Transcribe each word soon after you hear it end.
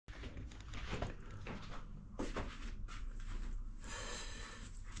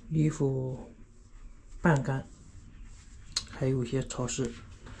衣服半干，还有一些潮湿。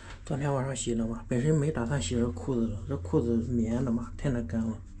昨天晚上洗了嘛，本身没打算洗这裤子了，这裤子棉的嘛，太难干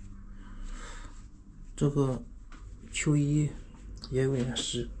了。这个秋衣也有点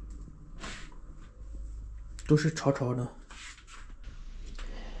湿，都是潮潮的，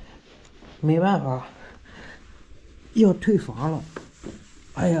没办法，要退房了。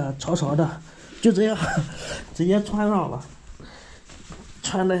哎呀，潮潮的，就这样直接穿上了，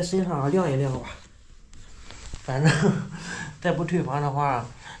穿在身上晾一晾吧。反正再不退房的话，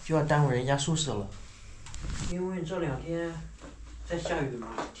就要耽误人家收拾了。因为这2天在下雨嘛，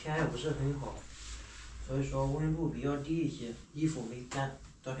天也不是很好，所以说温度比较低一些，衣服没干。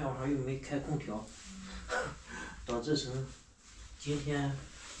昨天晚上又没开空调，导致成今天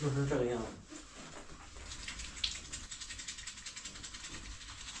弄成这个样子。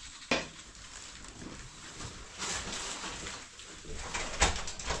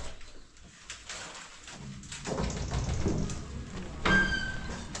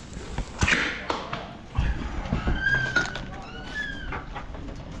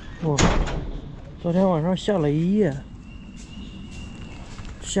昨天晚上下了一夜，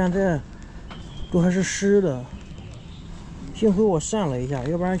现在都还是湿的，幸亏我扇了一下，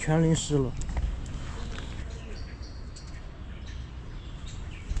要不然全淋湿了。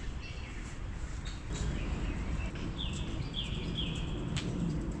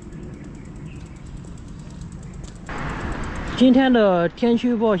今天的天气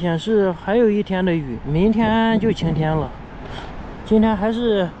预报显示还有1天的雨，明天就晴天了。今天还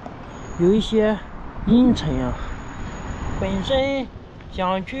是有一些阴沉啊。本身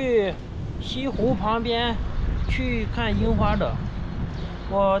想去西湖旁边去看樱花的，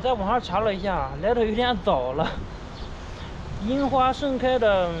我在网上查了一下，来的有点早了。樱花盛开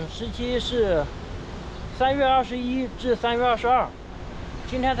的时期是3月21至3月22，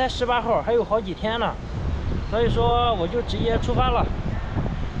今天才18号，还有好几天呢。所以说我就直接出发了，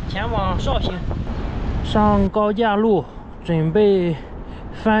前往绍兴，上高架路，准备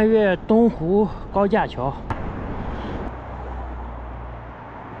翻越东湖高架桥。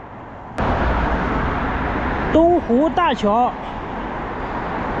东湖大桥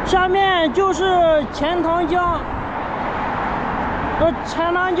下面就是钱塘江，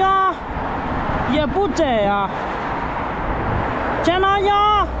钱塘江也不窄呀，钱塘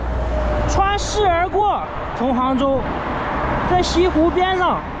江穿市而过，从杭州，在西湖边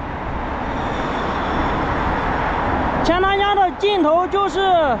上。钱塘江的尽头就是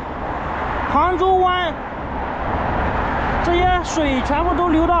杭州湾，这些水全部都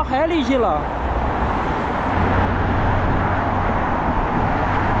流到海里去了。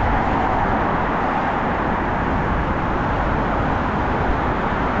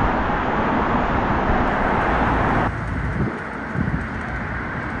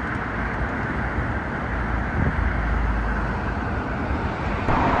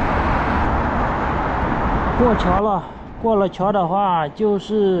过桥了，过了桥的话就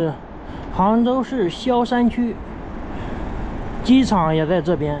是杭州市萧山区，机场也在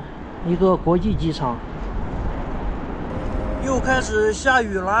这边，一个国际机场。又开始下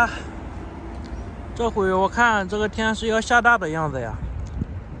雨了，这会我看这个天是要下大的样子呀。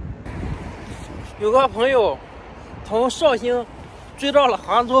有个朋友从绍兴追到了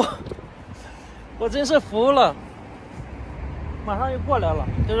杭州，我真是服了，马上就过来了，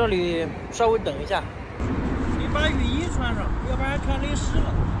在这里稍微等一下。把雨衣穿上，要不然全淋湿了。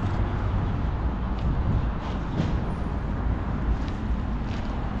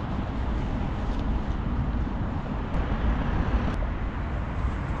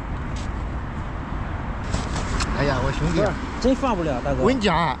哎呀，我兄弟，真放不了，大哥。我跟你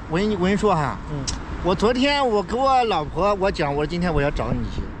讲啊，我跟你说哈，我昨天我给我老婆我讲，我说今天我要找你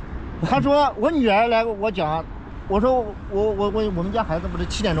去。她说我女儿来，我讲。我说我们家孩子不是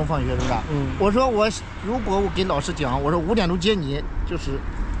7点钟放学是吧？我说如果我给老师讲，我说5点钟接你，就是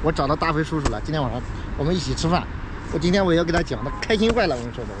我找到大飞叔叔了，今天晚上我们一起吃饭。我今天我要给他讲，他开心坏了。我跟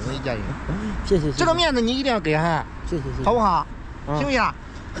你说吧，我们一家人。谢谢。这个面子你一定要给哈。谢谢。好不好？行不行？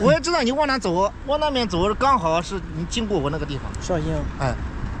我也知道你往哪走，往那边走刚好是你经过我那个地方。绍兴。哎，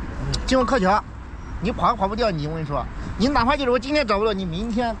经过柯桥，你跑不掉你。我跟你说，你哪怕就是我今天找不到你，明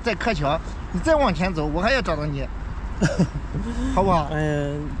天在柯桥，你再往前走，我还要找到你。好不好？哎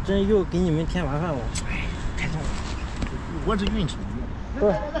呀，真又给你们添麻烦了。哎，太重了，我是运气。不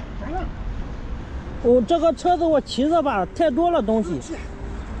是，我这个车子我骑着吧，太多了东西。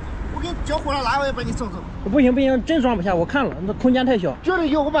我给你叫火车拉，我也把你送走。不行，真装不下，我看了，那空间太小。绝对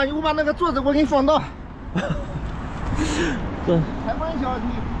有，我把那个座子我给你放倒。对。开玩笑，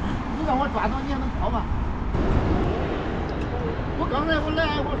你让我抓到你还能跑吗？我刚才我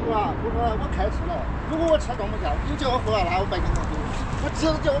来，我说我开车来，如果我车装不下，你叫我后来拉，我白天能走。我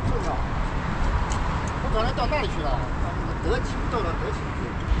车子叫我碰上，我刚才到哪里去了？到了德清去。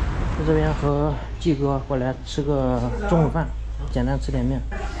在这边和季哥过来吃个中午饭，简单吃点面。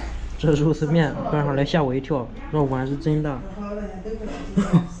这肉丝面端上来吓我一跳，这碗是真大，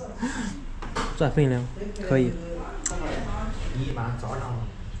这分量可以。你一般早上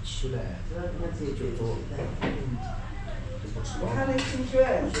起来就走，不吃饱。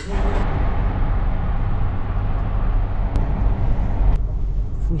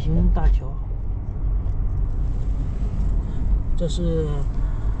复兴大桥，这是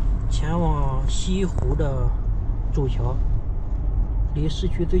前往西湖的主桥，离市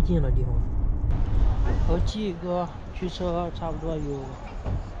区最近的地方。和季哥驱车差不多有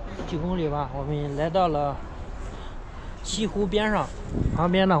几公里吧，我们来到了西湖边上，旁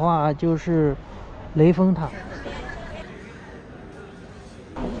边的话就是雷峰塔。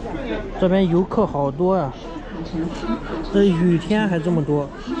这边游客好多呀，这雨天还这么多。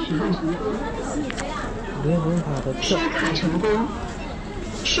雷峰塔的票刷卡成功，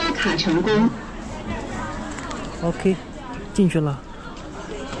刷卡成功。OK， 进去了。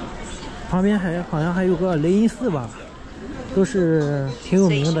旁边好像还有个雷音寺吧，都是挺有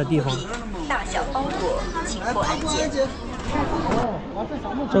名的地方。大小包裹请拨按键。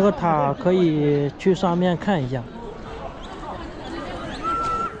这个塔可以去上面看一下。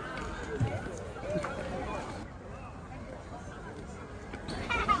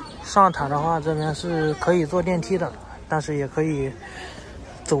上塔的话，这边是可以坐电梯的，但是也可以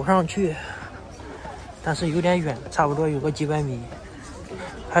走上去，但是有点远，差不多有个几百米，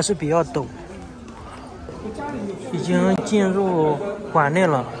还是比较陡。已经进入馆内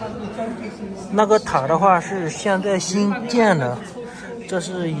了。那个塔的话是现在新建的，这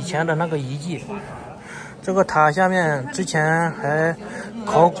是以前的那个遗迹。这个塔下面之前还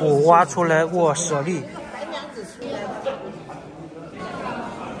考古挖出来过舍利。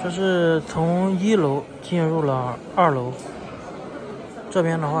这是从1楼进入了2楼，这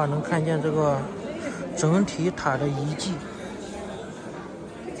边的话能看见这个整体塔的遗迹。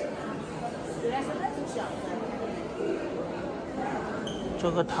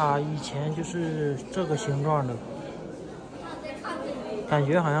这个塔以前就是这个形状的，感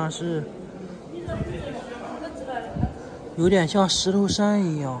觉好像是有点像石头山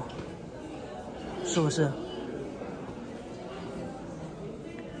一样，是不是？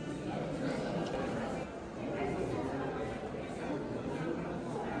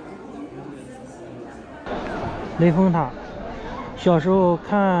雷峰塔，小时候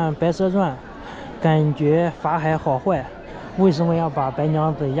看《白蛇传》，感觉法海好坏，为什么要把白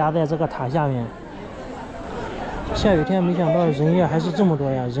娘子压在这个塔下面？下雨天没想到人也还是这么多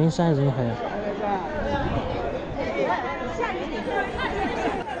呀，人山人海。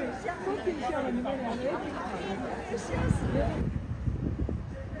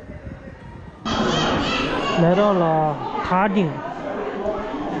来到了塔顶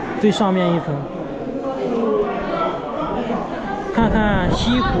最上面一层，看看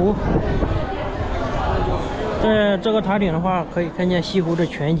西湖。在这个塔顶的话，可以看见西湖的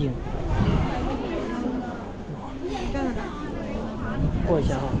全景。过一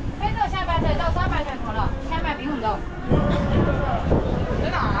下啊。黑豆下半身到上半身好了，前面不用走。在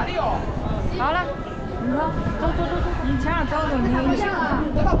哪里哦？好了，你说，走，你前面走走，你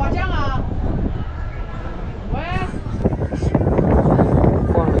这个麻将啊？喂。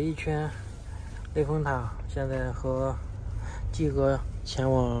逛了一圈雷峰塔，现在和季哥前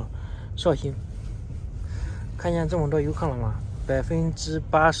往绍兴。看见这么多游客了吗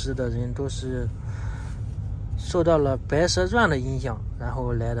？80%的人都是受到了《白蛇传》的影响，然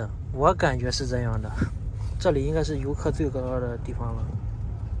后来的。我感觉是这样的，这里应该是游客最高的地方了。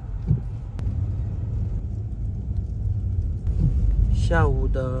下午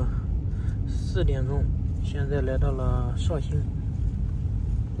的4点钟，现在来到了绍兴。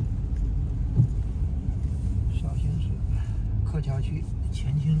绍兴市柯桥区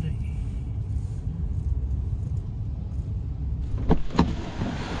前清镇。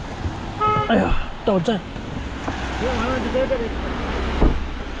哎呀，到站。今晚上就在这里。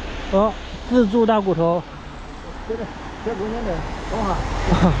哦，自助大骨头。在中间的，等会儿。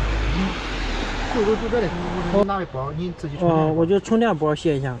就这里。你拿个包，你自己充电。哦，我就充电宝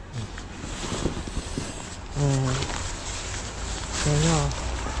卸一下。等一下，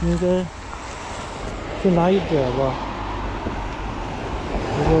应该就拿一点吧。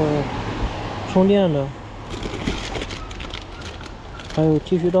这个充电的，还有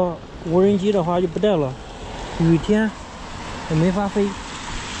剃须刀。无人机的话就不带了，雨天也没法飞，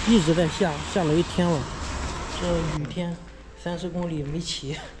一直在下了一天了。这雨天30公里没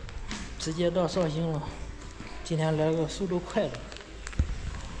骑，直接到绍兴了。今天来个速度快的，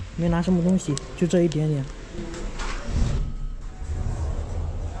没拿什么东西，就这一点点。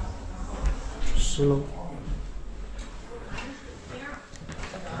10楼。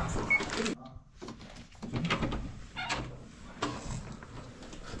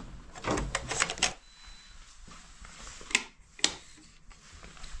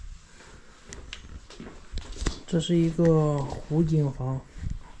这是一个湖景房，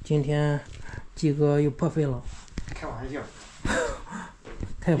今天季哥又破费了。开玩笑，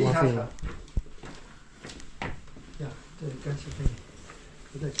太破费了。呀，这干气氛，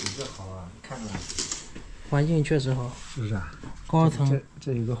这景色好啊，看看。环境确实好，是不是啊？高层。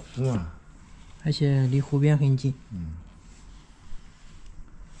这有个湖啊，而且离湖边很近。嗯。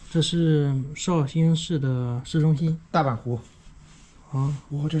这是绍兴市的市中心。大板湖。啊。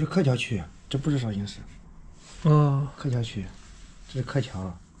哦，这是柯桥区，这不是绍兴市。哦。柯桥区，这是柯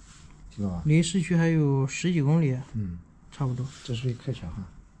桥，知道吧？离市区还有10几公里。嗯。差不多。这属于柯桥哈。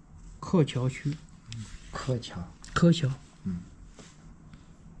柯桥区。柯桥。柯桥。嗯。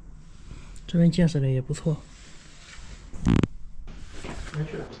这边建设的也不错。没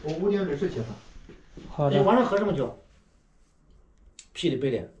去了，我5点准时起床。好的。你晚上喝什么酒？啤的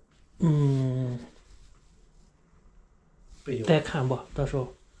白的？白酒。再看吧，到时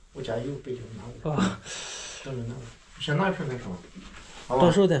候。我家有白酒，拿过来。啊。等着拿过来。先拿一瓶再说。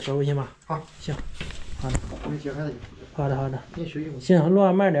到时候再说行吧？好。行。好的。你接孩子去。好的，好的。你休息吧。行，路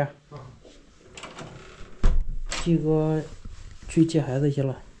上慢点。季哥去接孩子去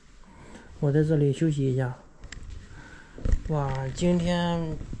了。我在这里休息一下。哇，今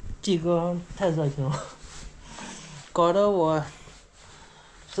天季哥太热情了，搞得我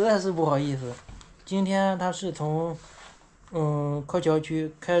实在是不好意思。今天他是从柯桥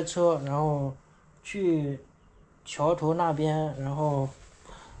区开车，然后去桥头那边，然后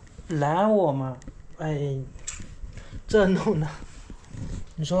拦我嘛，哎，这弄的，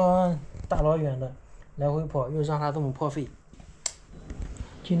你说大老远的来回跑，又让他这么破费。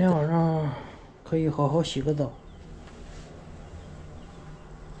今天晚上可以好好洗个澡，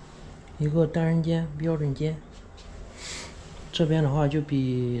一个单人间标准间。这边的话就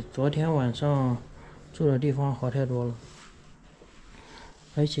比昨天晚上住的地方好太多了，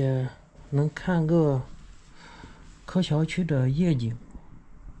而且能看个柯桥区的夜景。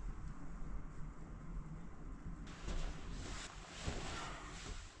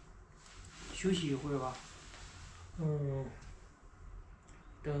休息一会儿吧。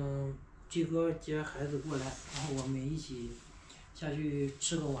等季哥接孩子过来，然后我们一起下去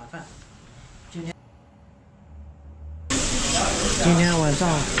吃个晚饭。今天晚上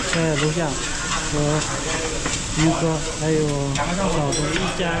在楼下和于哥还有嫂子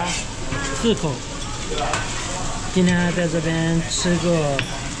一家4口，今天还在这边吃个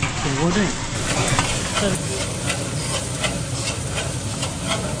火锅炖。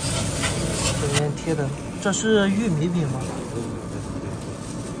这边贴的，这是玉米饼吗？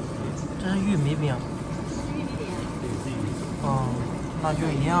这是玉米饼。哦，那就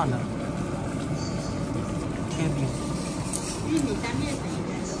一样的。贴饼。玉米沾面粉应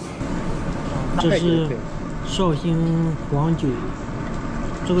该。这是绍兴黄酒，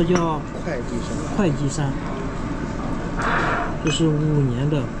这个叫会稽山，这是5年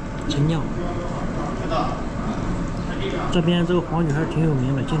的陈酿。这边这个黄酒还是挺有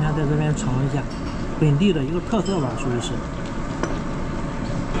名的，今天在这边尝一下，本地的一个特色吧，属于是。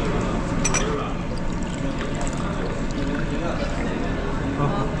好，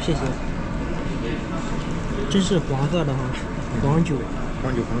谢谢。真是黄色的哈，黄酒。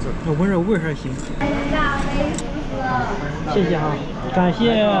黄色。那闻着味儿还行。谢谢哈，感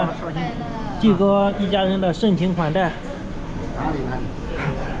谢季哥一家人的盛情款待。哪里？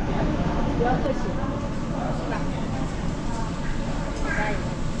不要客气。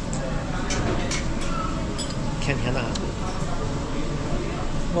甜甜的。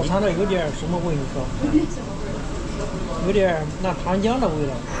我尝着有点什么味？你说？有点那糖浆的味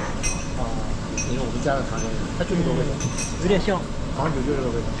道。啊，因为我们家的糖浆，它就这个味道。有点像黄酒，就这个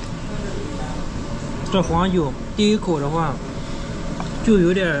味道。这黄酒第一口的话，就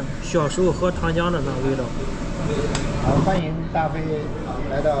有点小时候喝糖浆的那味道。好，欢迎大飞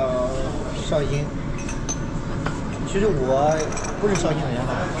来到绍兴。其实我不是绍兴人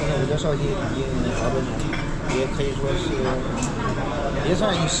哈，因为我在绍兴已经好多年，也可以说是也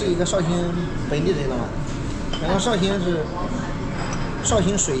算是一个绍兴本地人了嘛。然后绍兴是绍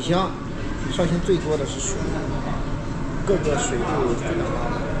兴水乡，绍兴最多的是水，各个水路非常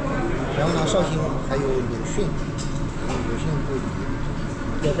大。然后呢，绍兴还有鲁迅，鲁迅故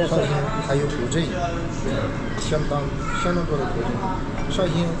里，也在绍兴，还有古镇，相当多的古镇。绍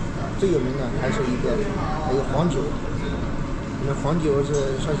兴最有名的还是一个黄酒。我们黄酒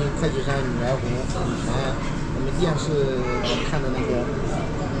是绍兴会稽山女儿红，以前我们电视看的那个，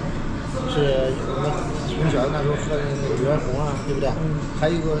是我们从小那时候喝的那个女儿红啊，对不对？还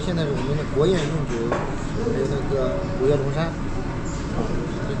有一个现在是我们的国宴用酒，还有那个五岳龙山。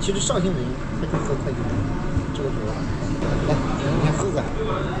其实绍兴人他就喝会稽山这个酒，来，你先喝个，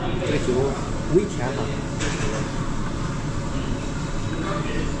这个酒微甜哈。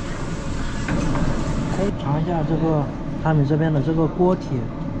尝一下这个他们这边的这个锅贴，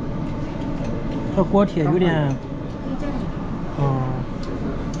这锅贴有点，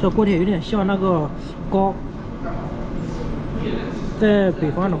这锅贴有点像那个糕，在北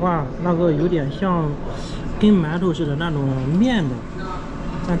方的话，那个有点像跟馒头似的那种面的，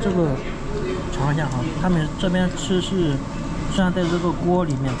但这个尝一下哈，他们这边吃是实际上在这个锅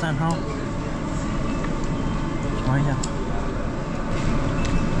里面蘸汤，尝一下。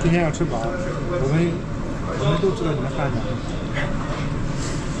今天要吃饱，我们都知道你们饭量。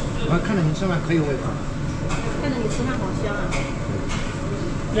我看着你吃饭可有胃口。看着你吃饭好香啊！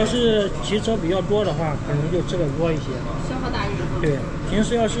要是骑车比较多的话，可能就吃的多一些，消化大一点。对，平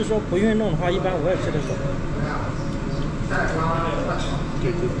时要是说不运动的话，一般我也吃的少。对，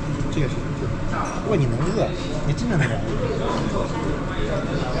这也是。不过你能饿，你真的能饿。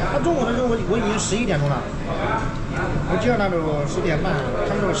他中午的时候我已经11点钟了，我记得那时候10点半，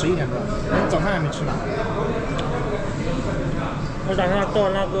他们都是11点钟，我早饭还没吃呢。我打算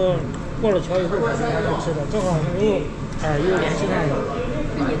到那个过了桥以后才吃的，正好又联系上了。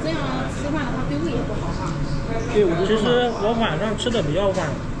那你这样吃饭的话，对胃也不好哈。对，其实我晚上吃的比较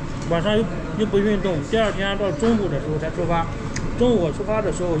晚，晚上又不运动，第二天到中午的时候才出发。中午我出发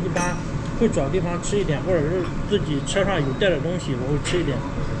的时候，一般会找地方吃一点，或者是自己车上有带的东西，我会吃一点，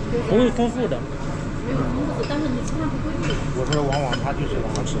不会丰富的。没有丰富，但是你吃饭不规律。我说往往他就是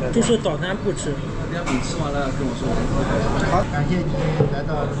晚上吃的，就是早餐不吃。你吃完了跟我说。好，感谢你来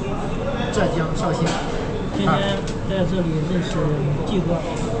到浙江绍兴。今天在这里认识季哥，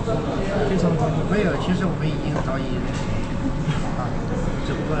非常高兴。没有，其实我们已经早已认识啊，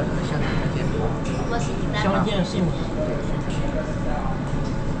只不过现在才见面。相见甚晚。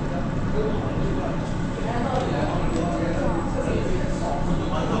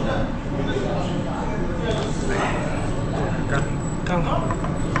刚好，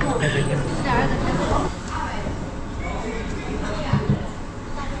太开心了。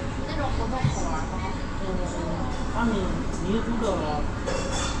他们民族的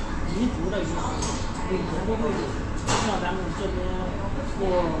仪式，以前都会像咱们这边过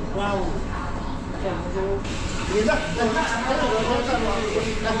端午、过龙舟。你这，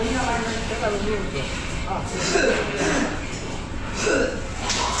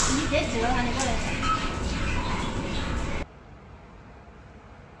你别挤了他，你过来。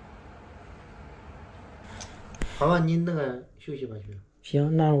好吧，您那个休息吧，去。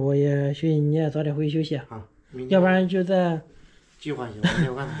行，那我也休息，你也早点回去休息。好，要不然就在计划一下，明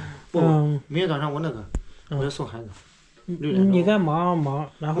天我干不，明天早上我那个我要送孩子，6点钟。你该忙，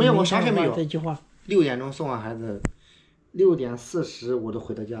然后没有，我啥事没有。再计划。6点钟送完孩子，6点40我都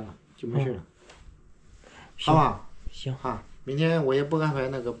回到家了，就没事了。好吧？行哈，明天我也不安排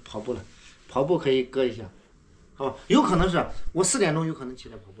那个跑步了，跑步可以搁一下，好吧？有可能是我4点钟有可能起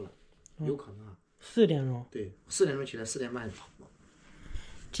来跑步了，有可能啊。4点钟。对，4点钟起来，4点半就跑步。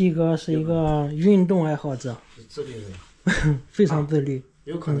季哥是一个运动爱好者，自律的，非常自律。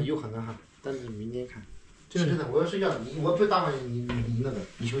有可能哈，但是明天看。真的，我要睡觉了，我不打扰你那个，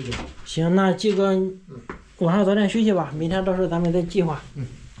你休息吧。行，那季哥，晚上早点休息吧，明天到时候咱们再计划。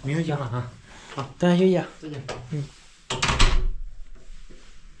明天行了哈。好，早点休息。再见。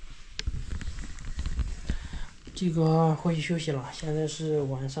季哥回去休息了，现在是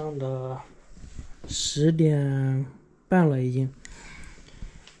晚上的10点半了已经。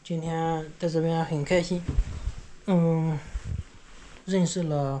今天在这边很开心，认识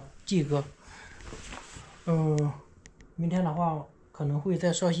了季哥。明天的话可能会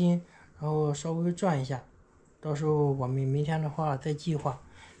在绍兴，然后稍微转一下，到时候我们明天的话再计划。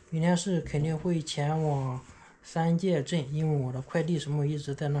明天是肯定会前往3界镇，因为我的快递什么一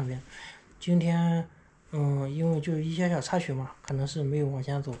直在那边。今天因为就是一些小插曲嘛，可能是没有往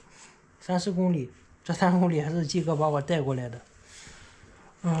前走30公里，这3公里还是季哥把我带过来的。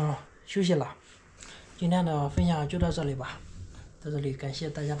休息了，今天的分享就到这里吧，在这里感谢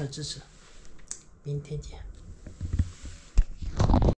大家的支持，明天见。